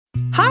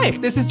Hi,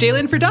 this is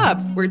Jalen for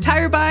Dobbs, where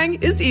tire buying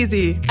is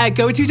easy. At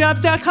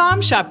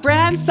GoToDobbs.com, shop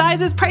brands,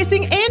 sizes,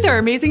 pricing, and our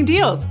amazing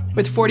deals.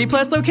 With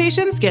 40-plus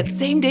locations, get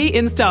same-day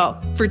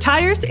install. For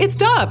tires, it's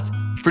Dobbs.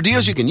 For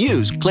deals you can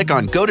use, click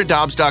on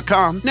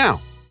GoToDobbs.com now.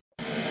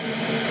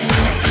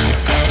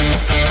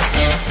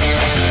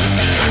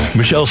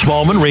 Michelle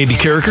Smallman, Randy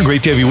Carricker,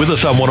 great to have you with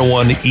us on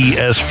 101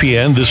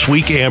 ESPN. This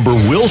week, Amber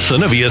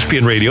Wilson of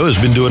ESPN Radio has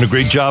been doing a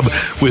great job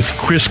with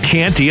Chris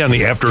Canty on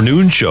the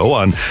afternoon show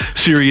on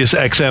Sirius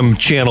XM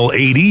Channel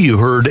 80. You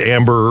heard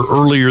Amber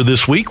earlier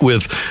this week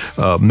with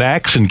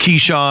Max and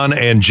Keyshawn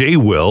and Jay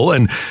Will,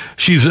 and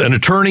she's an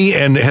attorney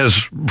and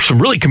has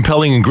some really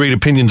compelling and great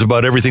opinions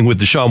about everything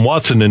with Deshaun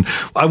Watson. And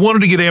I wanted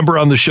to get Amber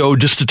on the show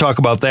just to talk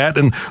about that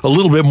and a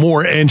little bit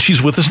more, and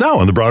she's with us now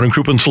on the Brown and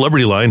Crouppen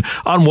Celebrity Line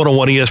on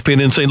 101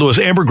 ESPN in St. Louis.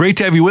 Amber, great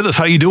to have you with us.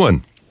 How you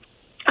doing?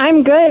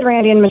 I'm good,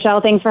 Randy and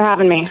Michelle. Thanks for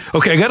having me.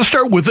 Okay, I got to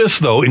start with this,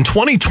 though. In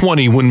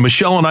 2020, when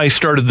Michelle and I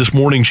started this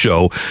morning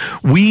show,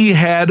 we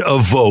had a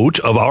vote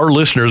of our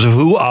listeners of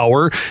who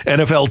our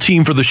NFL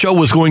team for the show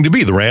was going to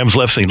be. The Rams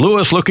left St.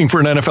 Louis looking for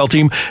an NFL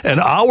team, and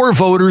our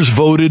voters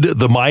voted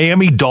the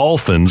Miami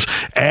Dolphins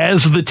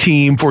as the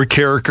team for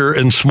Carricker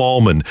and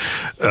Smallman.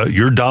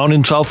 You're down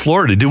in South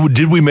Florida.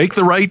 Did we make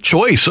the right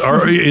choice?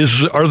 Are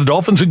the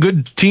Dolphins a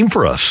good team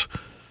for us?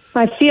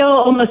 I feel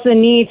almost the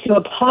need to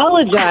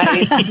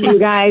apologize to you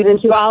guys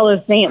and to all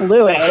of St.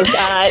 Louis.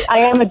 I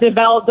am a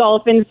devout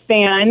Dolphins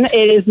fan.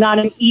 It is not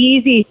an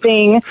easy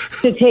thing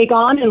to take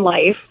on in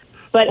life,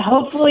 but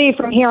hopefully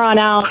from here on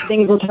out,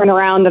 things will turn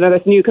around under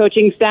this new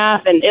coaching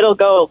staff and it'll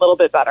go a little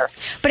bit better.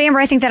 But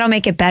Amber, I think that'll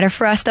make it better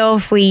for us, though,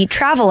 if we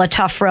travel a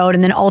tough road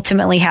and then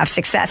ultimately have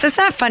success. It's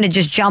not fun to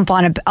just jump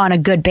on a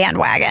good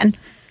bandwagon.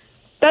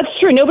 That's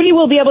true. Nobody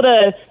will be able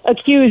to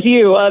accuse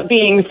you of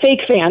being fake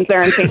fans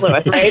there in St.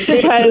 Louis, right?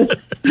 Because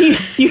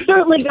you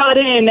certainly got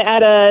in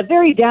at a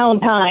very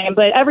down time,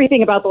 but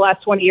everything about the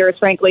last 20 years,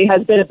 frankly,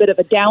 has been a bit of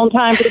a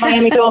downtime for the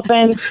Miami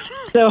Dolphins.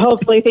 So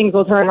hopefully things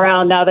will turn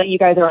around now that you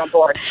guys are on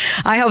board.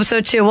 I hope so,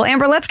 too. Well,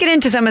 Amber, let's get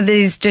into some of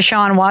these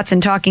Deshaun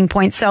Watson talking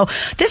points. So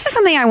this is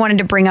something I wanted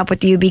to bring up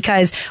with you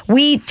because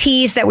we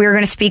teased that we were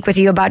going to speak with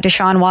you about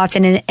Deshaun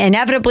Watson. And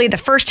inevitably, the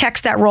first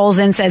text that rolls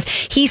in says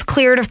he's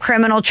cleared of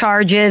criminal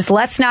charges.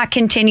 Let's not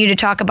continue to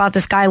talk about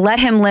this guy. Let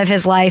him live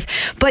his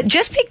life. But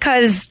just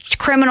because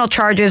criminal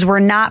charges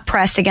were not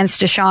pressed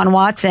against Deshaun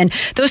Watson,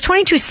 those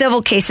 22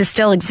 civil cases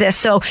still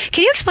exist. So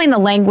can you explain the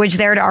language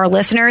there to our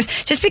listeners?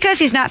 Just because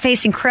he's not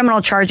facing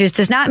criminal charges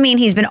does not mean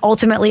he's been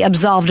ultimately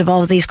absolved of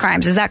all of these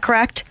crimes. Is that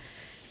correct?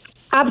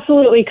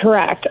 Absolutely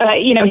correct.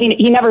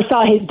 He never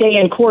saw his day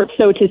in court,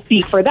 so to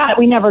speak, for that.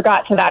 We never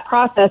got to that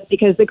process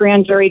because the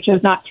grand jury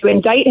chose not to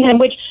indict him,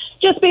 which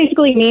just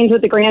basically means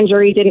that the grand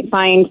jury didn't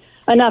find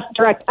enough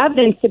direct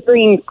evidence to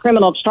bring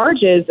criminal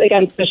charges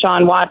against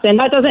Deshaun Watson.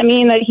 That doesn't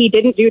mean that he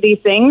didn't do these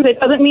things. It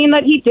doesn't mean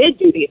that he did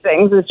do these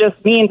things. It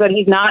just means that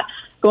he's not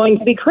going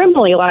to be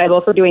criminally liable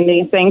for doing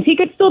these things. He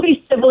could still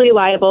be civilly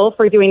liable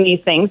for doing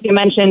these things. You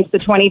mentioned the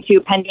 22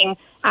 pending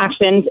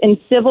actions in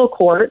civil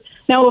court.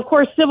 Now, of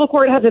course, civil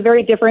court has a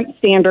very different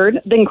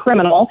standard than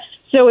criminal.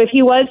 So if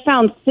he was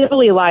found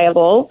civilly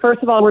liable,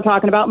 first of all, we're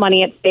talking about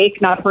money at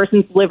stake, not a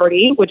person's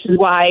liberty, which is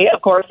why,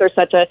 of course, there's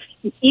such a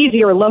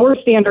easier, lower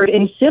standard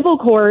in civil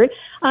court.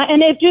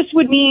 And it just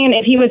would mean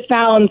if he was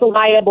found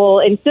liable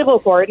in civil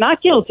court,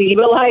 not guilty,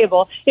 but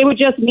liable, it would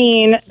just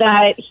mean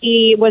that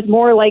he was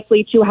more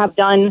likely to have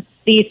done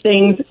these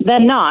things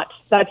than not.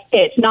 That's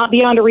it. Not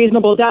beyond a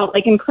reasonable doubt,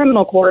 like in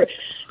criminal court.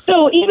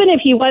 So even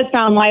if he was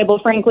found liable,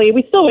 frankly,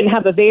 we still wouldn't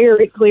have a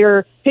very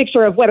clear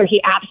picture of whether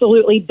he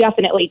absolutely,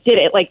 definitely did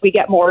it, like we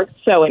get more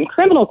so in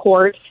criminal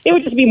court. It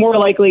would just be more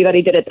likely that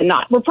he did it than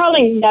not. We're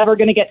probably never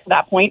going to get to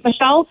that point,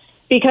 Michelle,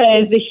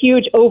 because the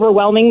huge,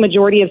 overwhelming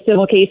majority of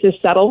civil cases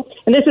settle.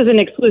 And this isn't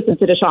exclusive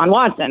to Deshaun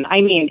Watson.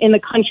 I mean, in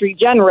the country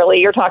generally,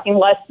 you're talking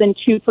less than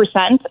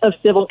 2% of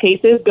civil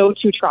cases go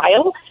to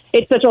trial.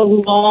 It's such a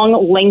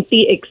long,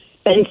 lengthy,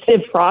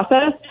 expensive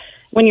process.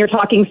 When you're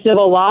talking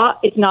civil law,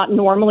 it's not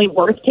normally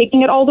worth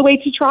taking it all the way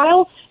to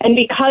trial. And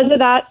because of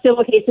that,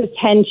 civil cases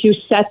tend to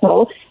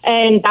settle.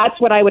 And that's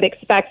what I would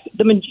expect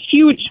the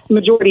huge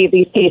majority of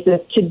these cases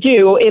to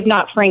do, if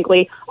not,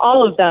 frankly,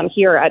 all of them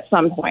here at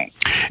some point.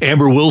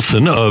 Amber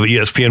Wilson of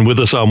ESPN with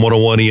us on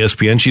 101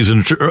 ESPN. She's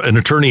an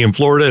attorney in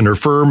Florida, and her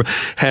firm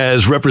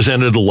has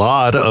represented a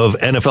lot of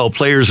NFL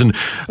players. And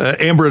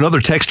Amber, another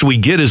text we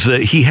get is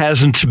that he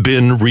hasn't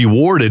been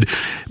rewarded.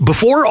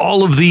 Before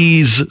all of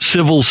these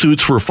civil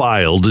suits were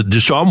filed,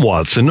 Deshaun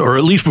Watson, or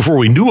at least before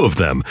we knew of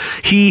them,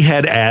 he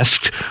had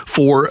asked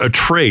for a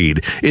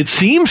trade. It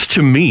seems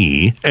to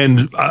me,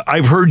 and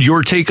I've heard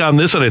your take on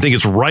this, and I think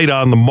it's right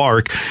on the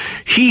mark,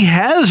 he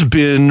has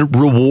been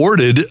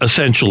rewarded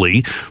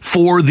essentially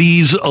for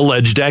these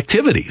alleged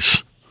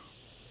activities.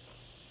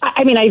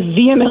 I mean, I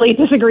vehemently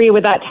disagree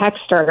with that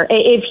texter.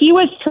 If he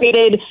was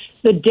traded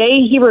the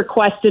day he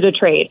requested a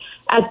trade,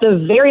 at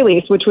the very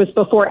least, which was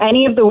before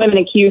any of the women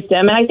accused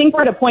him, and I think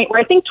we're at a point where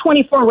I think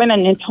 24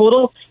 women in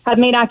total have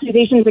made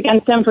accusations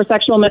against him for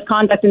sexual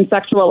misconduct and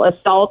sexual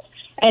assault.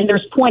 and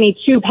there's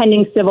 22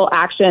 pending civil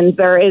actions.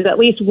 There is at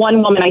least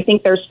one woman, I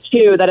think there's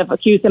two, that have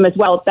accused him as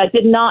well, that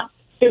did not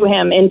sue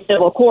him in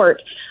civil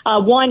court.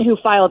 One who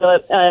filed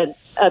a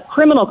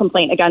criminal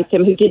complaint against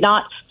him, who did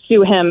not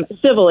sue him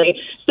civilly.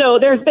 So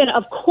there's been,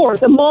 of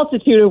course, a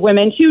multitude of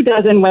women,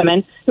 24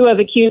 women, who have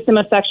accused him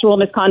of sexual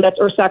misconduct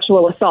or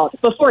sexual assault.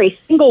 Before a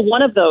single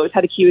one of those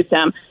had accused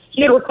him,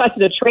 he had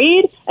requested a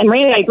trade. And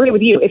Randy, I agree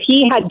with you. If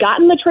he had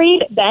gotten the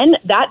trade then,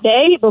 that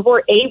day,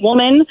 before a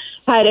woman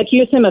had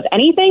accused him of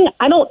anything,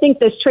 I don't think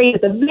this trade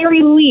at the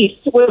very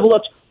least would have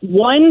looked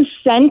 1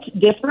 cent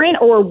different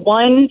or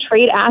one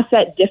trade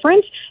asset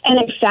different. And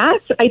in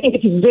fact, I think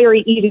it's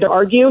very easy to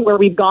argue where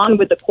we've gone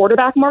with the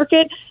quarterback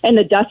market and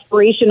the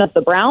desperation of the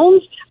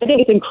Browns. I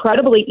think it's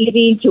incredibly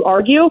easy to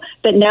argue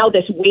that now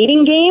this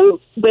waiting game,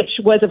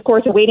 which was, of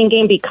course, a waiting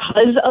game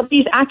because of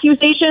these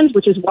accusations,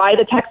 which is why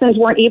the Texans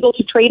weren't able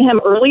to trade him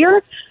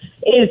earlier,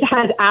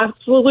 has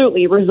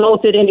absolutely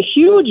resulted in a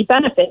huge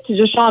benefit to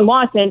Deshaun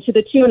Watson to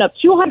the tune of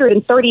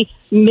 $230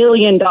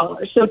 million.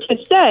 So to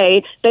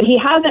say that he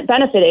hasn't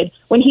benefited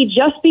when he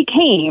just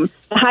became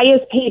the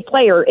highest paid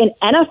player in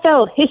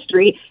NFL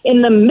history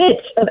in the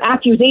midst of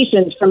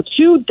accusations from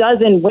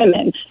 24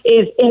 women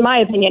is, in my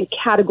opinion,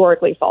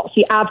 categorically false.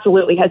 He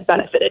absolutely has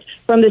benefited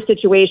from this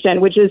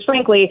situation, which is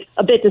frankly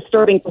a bit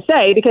disturbing to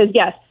say because,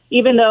 yes,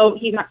 even though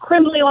he's not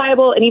criminally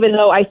liable, and even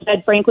though I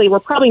said, frankly,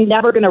 we're probably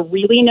never going to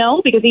really know,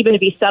 because even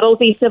if he settles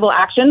these civil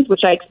actions,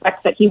 which I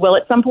expect that he will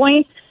at some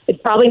point, it's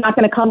probably not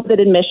going to come with an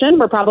admission.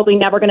 We're probably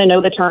never going to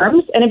know the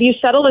terms. And if you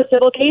settle a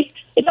civil case,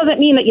 it doesn't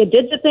mean that you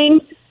did the thing.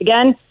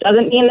 Again,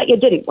 doesn't mean that you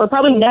didn't. We're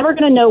probably never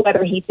going to know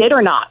whether he did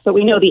or not, but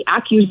we know the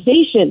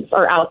accusations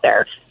are out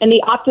there. And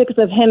the optics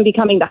of him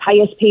becoming the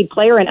highest paid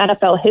player in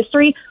NFL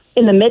history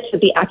in the midst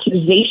of the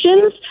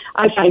accusations,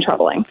 I find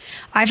troubling.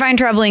 I find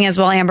troubling as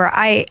well, Amber.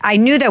 I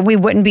knew that we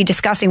wouldn't be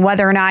discussing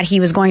whether or not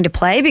he was going to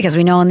play because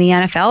we know in the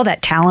NFL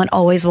that talent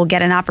always will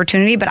get an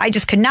opportunity, but I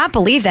just could not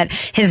believe that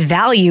his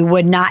value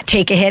would not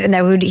take a hit and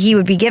that he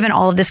would be given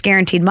all of this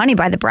guaranteed money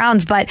by the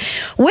Browns. But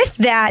with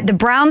that, the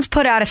Browns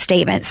put out a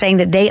statement saying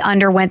that they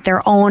underwent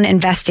their own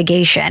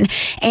investigation.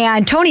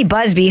 And Tony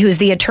Busby, who's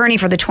the attorney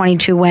for the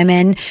 22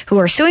 women who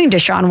are suing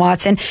Deshaun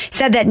Watson,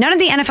 said that none of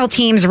the NFL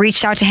teams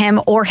reached out to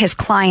him or his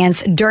clients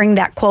during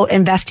that, quote,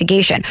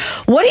 investigation.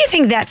 What do you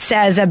think that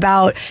says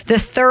about the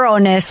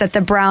thoroughness that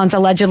the Browns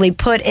allegedly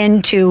put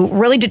into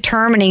really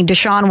determining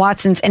Deshaun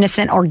Watson's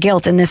innocent or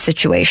guilt in this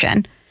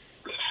situation?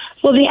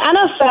 Well, the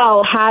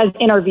NFL has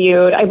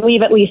interviewed, I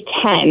believe, at least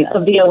 10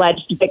 of the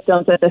alleged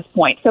victims at this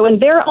point. So in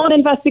their own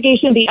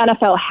investigation, the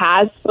NFL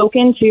has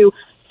spoken to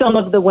some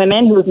of the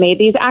women who have made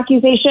these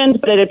accusations,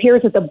 but it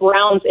appears that the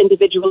Browns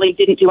individually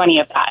didn't do any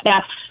of that.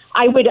 Now,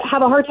 I would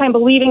have a hard time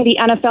believing the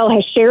NFL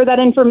has shared that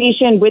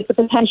information with the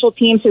potential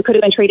teams who could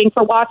have been trading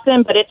for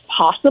Watson, but it's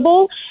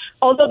possible.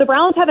 Although the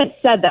Browns haven't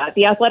said that.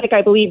 The Athletic,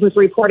 I believe, was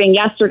reporting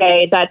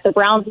yesterday that the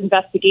Browns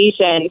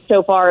investigation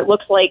so far, it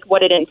looks like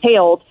what it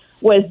entailed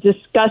was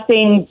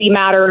discussing the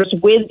matters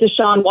with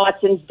Deshaun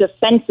Watson's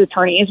defense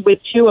attorneys, with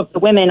 2 of the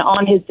women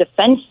on his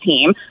defense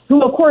team,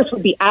 who, of course,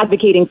 would be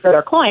advocating for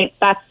their client.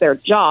 That's their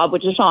job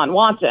with Deshaun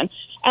Watson.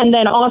 And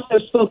then also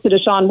spoke to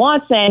Deshaun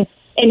Watson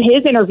in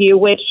his interview,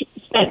 which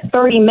spent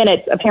 30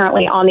 minutes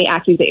apparently on the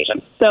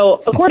accusation.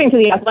 So according to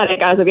the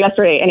Athletic, as of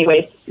yesterday,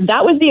 anyways,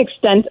 that was the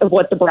extent of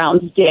what the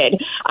Browns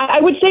did. I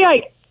would say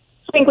I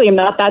frankly am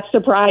not that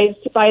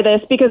surprised by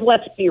this because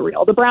let's be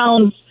real. The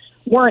Browns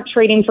weren't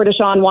trading for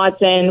Deshaun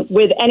Watson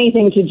with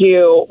anything to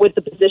do with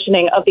the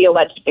positioning of the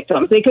alleged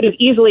victims. They could have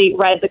easily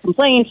read the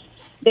complaints.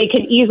 They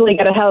could easily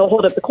get a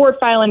hold of the court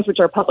filings, which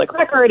are public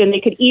record, and they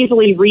could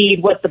easily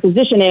read what the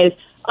position is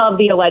of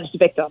the alleged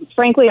victims.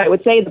 Frankly, I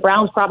would say the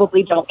Browns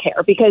probably don't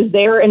care because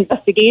their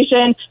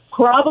investigation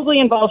probably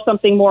involves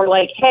something more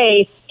like,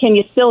 hey, can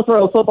you still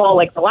throw a football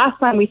like the last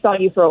time we saw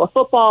you throw a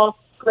football?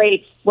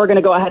 Great, we're going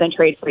to go ahead and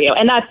trade for you.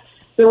 And that's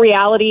the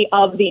reality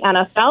of the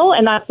NFL,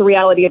 and that's the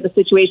reality of the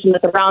situation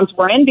that the Browns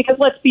were in, because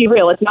let's be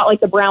real, it's not like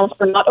the Browns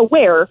are not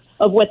aware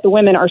of what the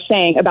women are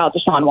saying about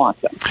Deshaun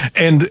Watson.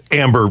 And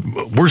Amber,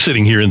 we're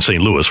sitting here in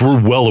St. Louis. We're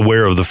well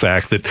aware of the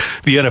fact that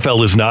the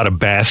NFL is not a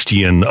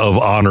bastion of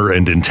honor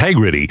and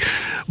integrity,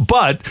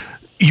 but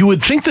you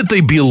would think that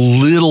they'd be a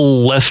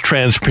little less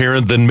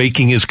transparent than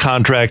making his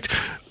contract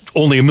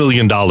only $1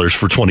 million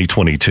for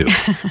 2022.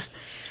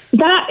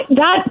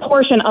 That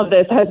portion of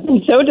this has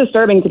been so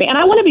disturbing to me, and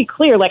I want to be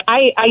clear. Like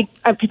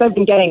because I've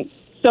been getting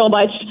so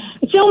much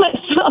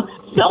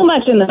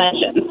in the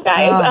mentions,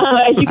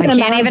 guys. As you can I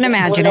can't even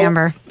imagine,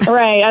 Amber.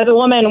 Right, as a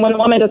woman, when a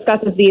woman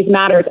discusses these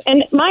matters,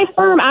 and my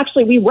firm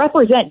actually, we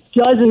represent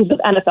dozens of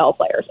NFL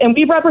players, and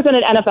we've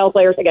represented NFL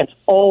players against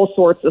all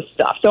sorts of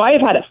stuff. So I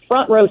have had a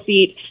front row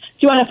seat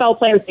to NFL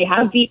players. They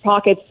have deep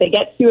pockets. They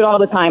get sued all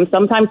the time.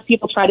 Sometimes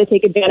people try to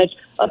take advantage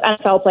of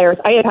NFL players.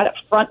 I have had a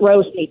front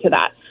row seat to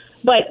that.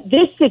 But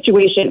this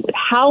situation, with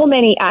how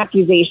many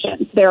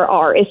accusations there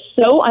are, is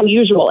so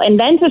unusual. And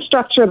then to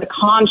structure the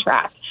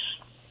contract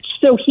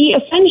So he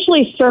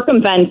essentially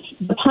circumvents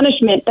the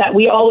punishment that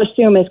we all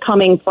assume is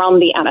coming from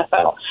the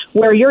NFL,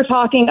 where you're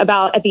talking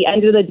about at the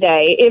end of the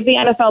day, if the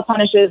NFL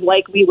punishes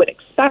like we would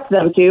expect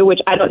them to, which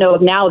I don't know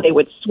if now they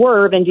would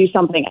swerve and do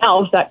something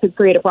else that could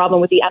create a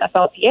problem with the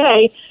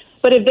NFLPA.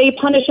 But if they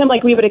punish him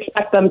like we would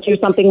expect them to,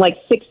 something like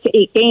 6 to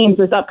 8 games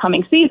this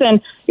upcoming season,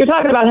 you're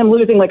talking about him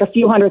losing like a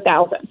few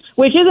 $100,000,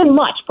 which isn't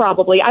much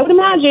probably. I would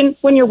imagine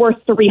when you're worth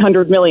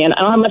 $300 million. I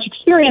don't have much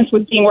experience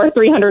with being worth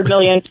 $300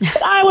 million,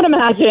 but I would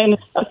imagine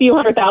a few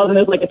 $100,000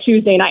 is like a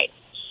Tuesday night.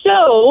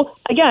 So,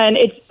 again,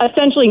 it's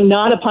essentially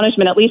not a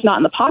punishment, at least not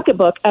in the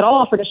pocketbook at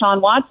all for Deshaun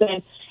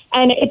Watson.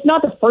 And it's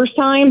not the first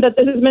time that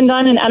this has been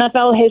done in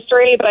NFL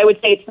history, but I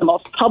would say it's the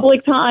most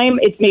public time.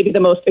 It's maybe the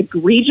most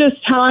egregious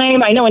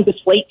time. I know in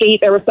Deflategate,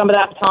 there was some of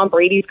that with Tom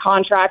Brady's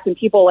contract, and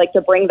people like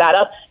to bring that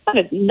up. That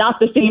is not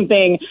the same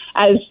thing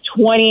as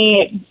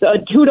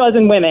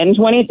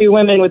 22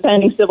 women with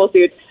pending civil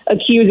suits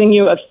accusing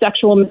you of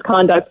sexual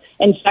misconduct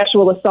and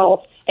sexual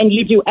assault, and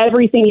you do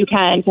everything you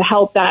can to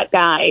help that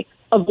guy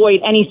avoid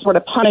any sort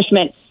of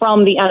punishment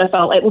from the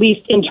NFL, at least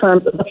in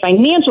terms of the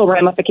financial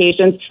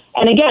ramifications.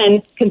 And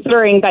again,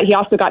 considering that he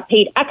also got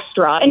paid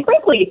extra and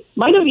frankly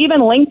might have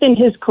even lengthened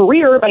his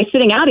career by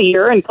sitting out a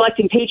year and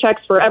collecting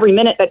paychecks for every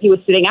minute that he was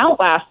sitting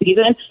out last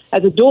season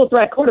as a dual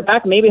threat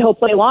quarterback. Maybe he'll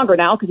play longer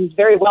now because he's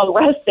very well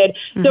rested.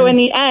 Mm-hmm. So in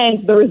the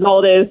end, the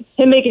result is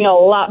him making a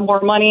lot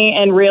more money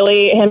and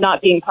really him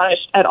not being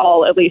punished at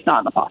all, at least not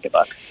in the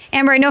pocketbook.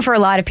 Amber, I know for a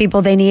lot of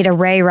people, they need a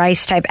Ray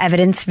Rice type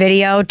evidence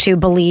video to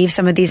believe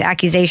some of these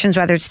accusations,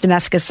 whether it's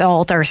domestic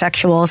assault or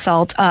sexual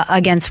assault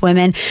against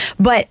women.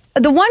 But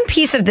the one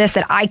piece of this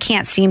that I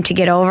can't seem to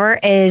get over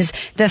is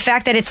the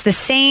fact that it's the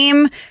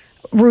same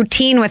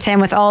routine with him,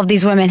 with all of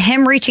these women,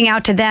 him reaching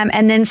out to them.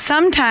 And then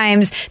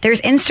sometimes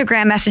there's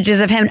Instagram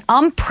messages of him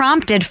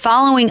unprompted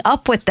following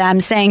up with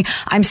them saying,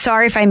 I'm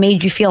sorry if I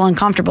made you feel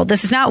uncomfortable.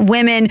 This is not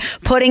women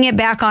putting it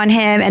back on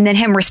him and then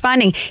him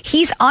responding.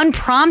 He's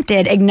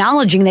unprompted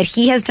acknowledging that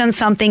he has done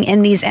something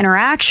in these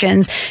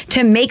interactions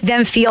to make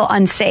them feel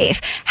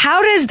unsafe.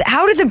 How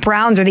do the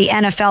Browns or the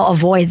NFL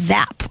avoid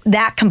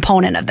that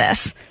component of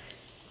this?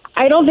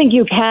 I don't think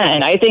you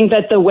can. I think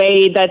that the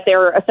way that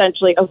they're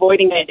essentially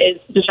avoiding it is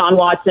Deshaun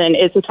Watson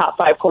is the top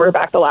 5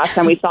 quarterback the last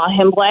time we saw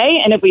him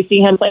play. And if we see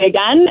him play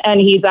again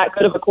and he's that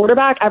good of a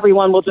quarterback,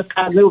 everyone will just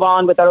kind of move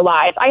on with their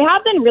lives. I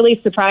have been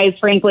really surprised,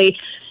 frankly,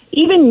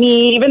 even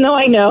me, even though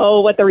I know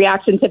what the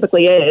reaction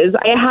typically is,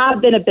 I have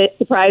been a bit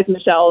surprised,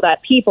 Michelle,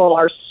 that people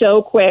are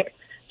so quick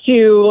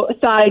to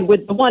side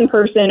with the one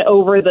person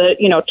over the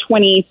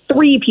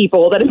 23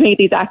 people that have made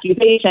these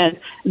accusations.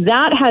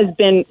 That has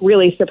been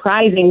really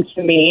surprising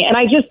to me. And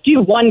I just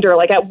do wonder,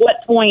 at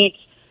what point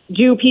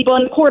do people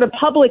in the court of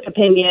public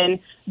opinion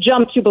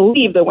jump to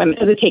believe the women?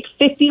 Does it take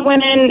 50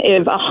 women?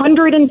 If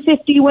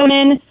 150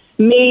 women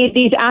made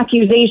these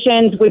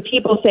accusations, would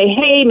people say,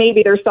 hey,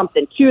 maybe there's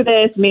something to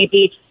this?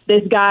 Maybe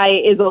this guy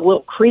is a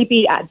little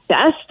creepy at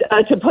best,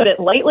 to put it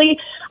lightly.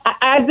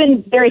 I've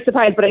been very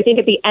surprised, but I think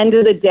at the end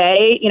of the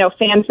day,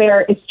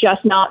 fanfare is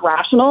just not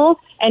rational.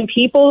 And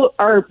people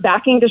are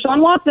backing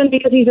Deshaun Watson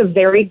because he's a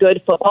very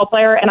good football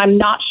player. And I'm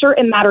not sure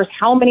it matters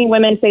how many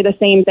women say the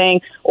same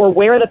thing or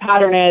where the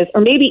pattern is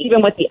or maybe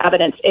even what the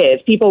evidence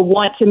is. People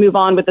want to move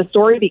on with the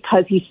story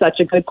because he's such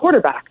a good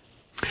quarterback.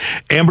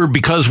 Amber,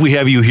 because we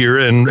have you here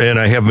and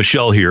I have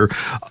Michelle here,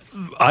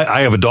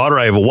 I have a daughter,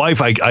 I have a wife.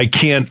 I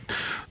can't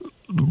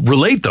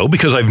relate, though,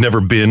 because I've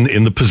never been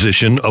in the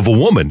position of a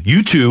woman.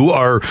 You two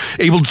are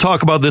able to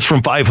talk about this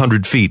from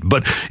 500 feet.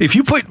 But if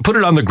you put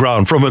it on the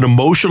ground from an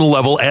emotional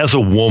level as a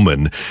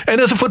woman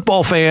and as a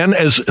football fan,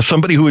 as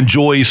somebody who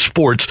enjoys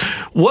sports,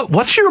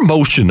 what's your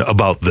emotion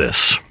about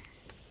this?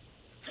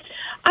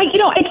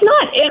 It's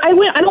not,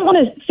 I don't want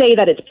to say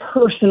that it's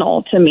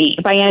personal to me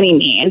by any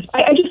means.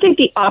 I just think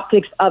the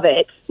optics of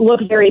it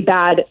look very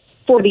bad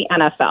for the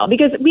NFL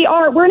because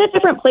we're in a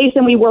different place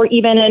than we were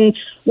even in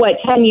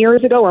 10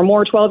 years ago or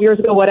more, 12 years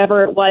ago,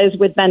 whatever it was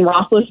with Ben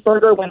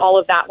Roethlisberger when all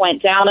of that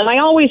went down. And I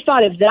always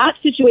thought if that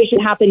situation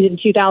happened in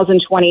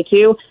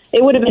 2022,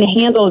 it would have been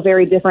handled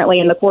very differently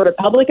in the court of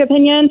public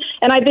opinion.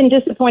 And I've been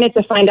disappointed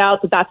to find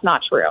out that that's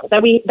not true,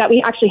 that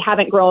we actually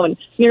haven't grown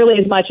nearly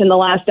as much in the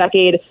last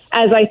decade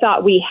as I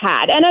thought we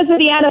had. And as the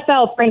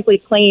NFL frankly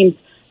claims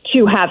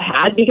to have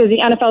had, because the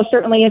NFL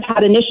certainly has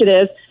had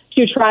initiatives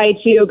to try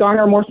to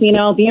garner more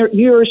female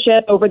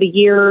viewership over the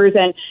years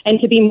and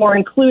to be more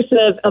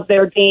inclusive of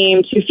their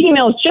game to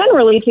females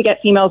generally, to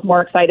get females more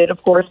excited, of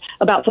course,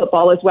 about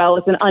football as well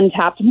as an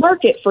untapped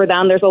market for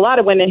them. There's a lot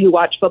of women who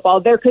watch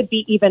football. There could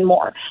be even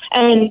more.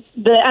 And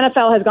the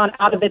NFL has gone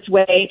out of its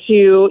way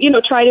to,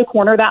 try to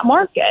corner that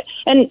market.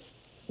 And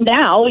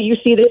now you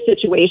see this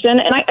situation,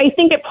 and I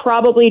think it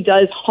probably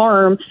does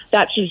harm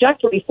that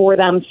trajectory for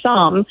them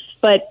some.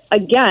 But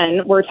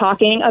again, we're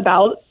talking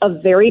about a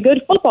very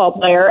good football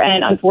player,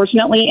 and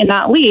unfortunately in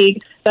that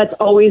league, that's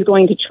always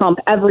going to trump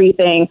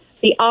everything.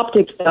 The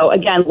optics, though,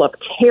 again, look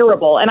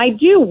terrible. And I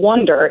do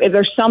wonder if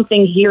there's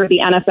something here the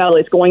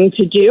NFL is going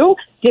to do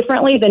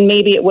differently than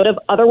maybe it would have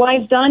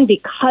otherwise done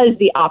because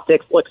the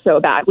optics look so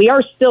bad. We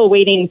are still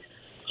waiting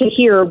to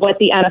hear what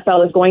the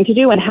NFL is going to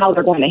do and how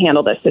they're going to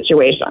handle this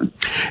situation.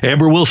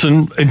 Amber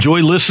Wilson,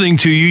 enjoy listening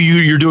to you.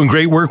 You're doing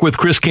great work with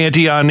Chris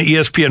Canty on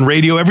ESPN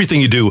Radio.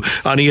 Everything you do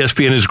on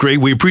ESPN is great.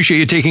 We appreciate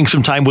you taking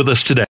some time with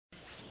us today.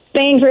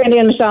 Thanks, Randy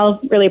and Michelle.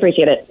 Really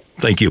appreciate it.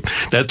 Thank you.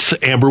 That's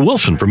Amber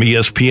Wilson from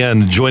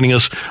ESPN joining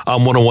us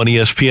on 101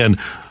 ESPN.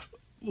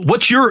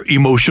 What's your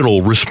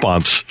emotional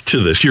response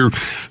to this?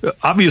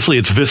 Obviously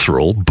it's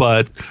visceral,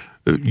 but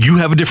you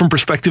have a different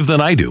perspective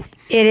than I do.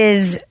 It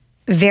is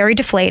very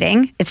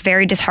deflating. It's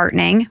very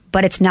disheartening,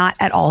 but it's not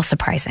at all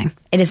surprising.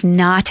 It is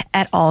not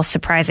at all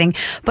surprising.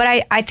 But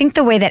I think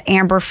the way that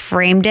Amber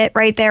framed it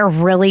right there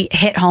really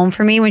hit home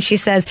for me when she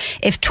says,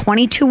 if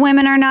 22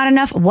 women are not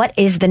enough, what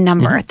is the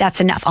number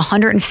that's enough?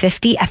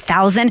 150,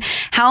 1,000?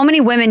 How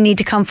many women need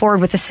to come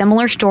forward with a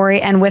similar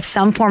story and with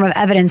some form of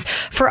evidence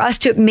for us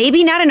to,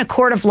 maybe not in a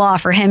court of law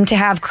for him to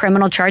have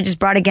criminal charges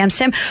brought against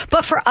him,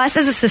 but for us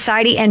as a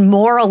society and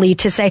morally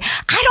to say,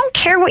 I don't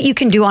care what you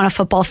can do on a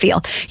football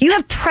field. You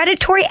have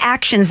predatory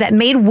actions that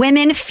made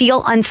women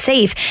feel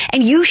unsafe,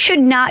 and you should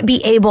not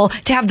be able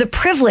to have the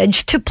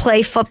privilege to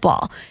play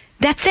football.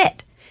 That's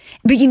it.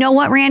 But you know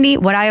what, Randy?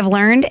 What I have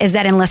learned is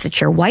that unless it's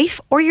your wife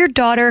or your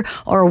daughter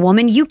or a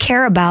woman you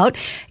care about,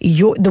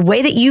 the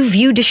way that you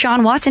view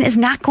Deshaun Watson is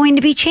not going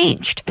to be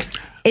changed.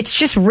 It's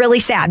just really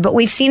sad, but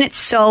we've seen it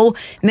so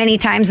many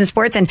times in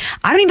sports. And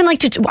I don't even like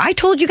to, I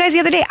told you guys the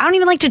other day, I don't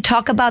even like to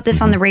talk about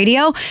this on the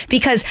radio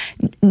because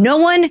no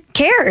one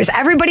cares.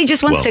 Everybody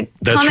just wants to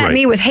come at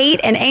me with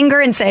hate and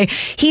anger and say,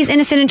 he's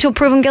innocent until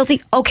proven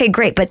guilty. Okay,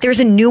 great. But there's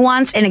a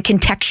nuance and a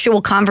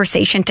contextual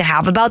conversation to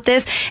have about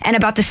this and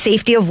about the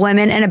safety of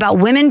women and about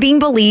women being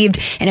believed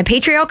in a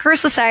patriarchal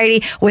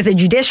society with a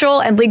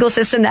judicial and legal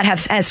system that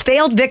has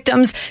failed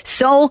victims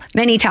so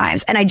many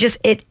times. And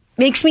it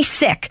makes me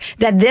sick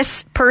that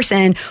this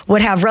person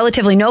would have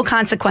relatively no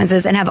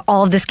consequences and have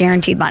all of this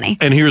guaranteed money.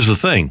 And here's the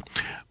thing.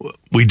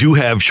 We do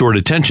have short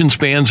attention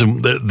spans,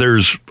 and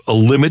there's a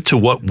limit to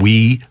what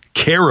we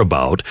care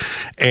about.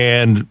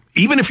 And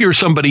even if you're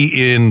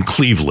somebody in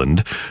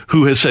Cleveland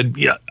who has said,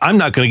 yeah, I'm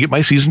not going to get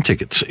my season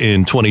tickets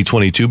in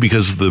 2022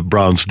 because the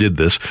Browns did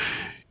this,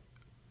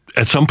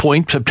 at some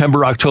point,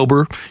 September,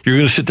 October, you're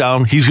going to sit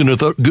down. He's going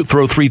to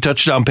throw 3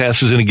 touchdown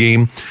passes in a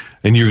game.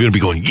 And you're going to be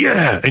going,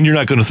 yeah. And you're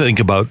not going to think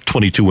about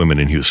 22 women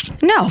in Houston.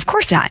 No, of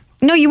course not.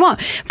 No, you won't.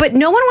 But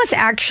no one wants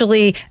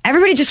to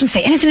everybody just wants to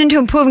say innocent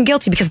until proven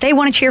guilty because they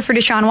want to cheer for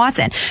Deshaun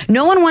Watson.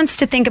 No one wants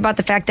to think about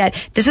the fact that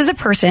this is a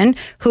person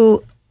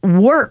who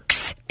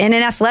works in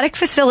an athletic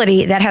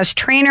facility that has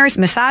trainers,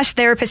 massage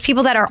therapists,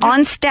 people that are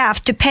on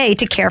staff to pay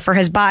to care for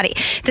his body.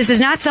 This is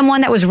not someone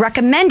that was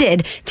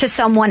recommended to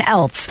someone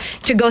else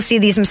to go see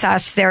these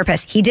massage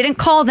therapists. He didn't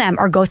call them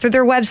or go through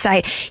their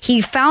website.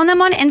 He found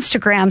them on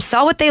Instagram,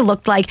 saw what they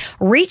looked like,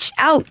 reached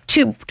out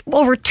to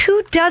over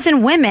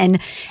 24 women,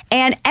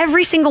 and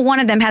every single one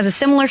of them has a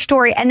similar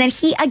story. And then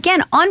he,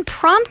 again,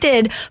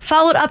 unprompted,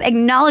 followed up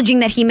acknowledging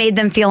that he made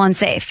them feel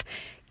unsafe.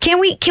 Can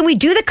we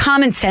do the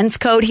common sense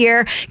code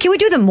here? Can we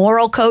do the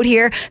moral code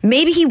here?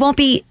 Maybe he won't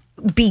be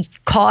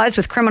caused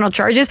with criminal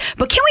charges,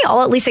 but can we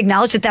all at least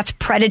acknowledge that that's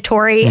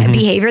predatory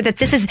behavior, that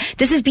this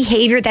is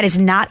behavior that is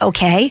not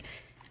okay?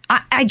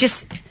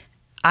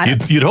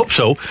 You'd hope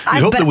so.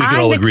 You'd hope that we can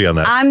all agree on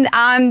that.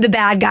 I'm the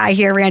bad guy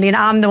here, Randy, and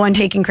I'm the one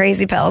taking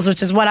crazy pills,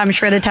 which is what I'm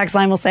sure the text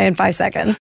line will say in 5 seconds.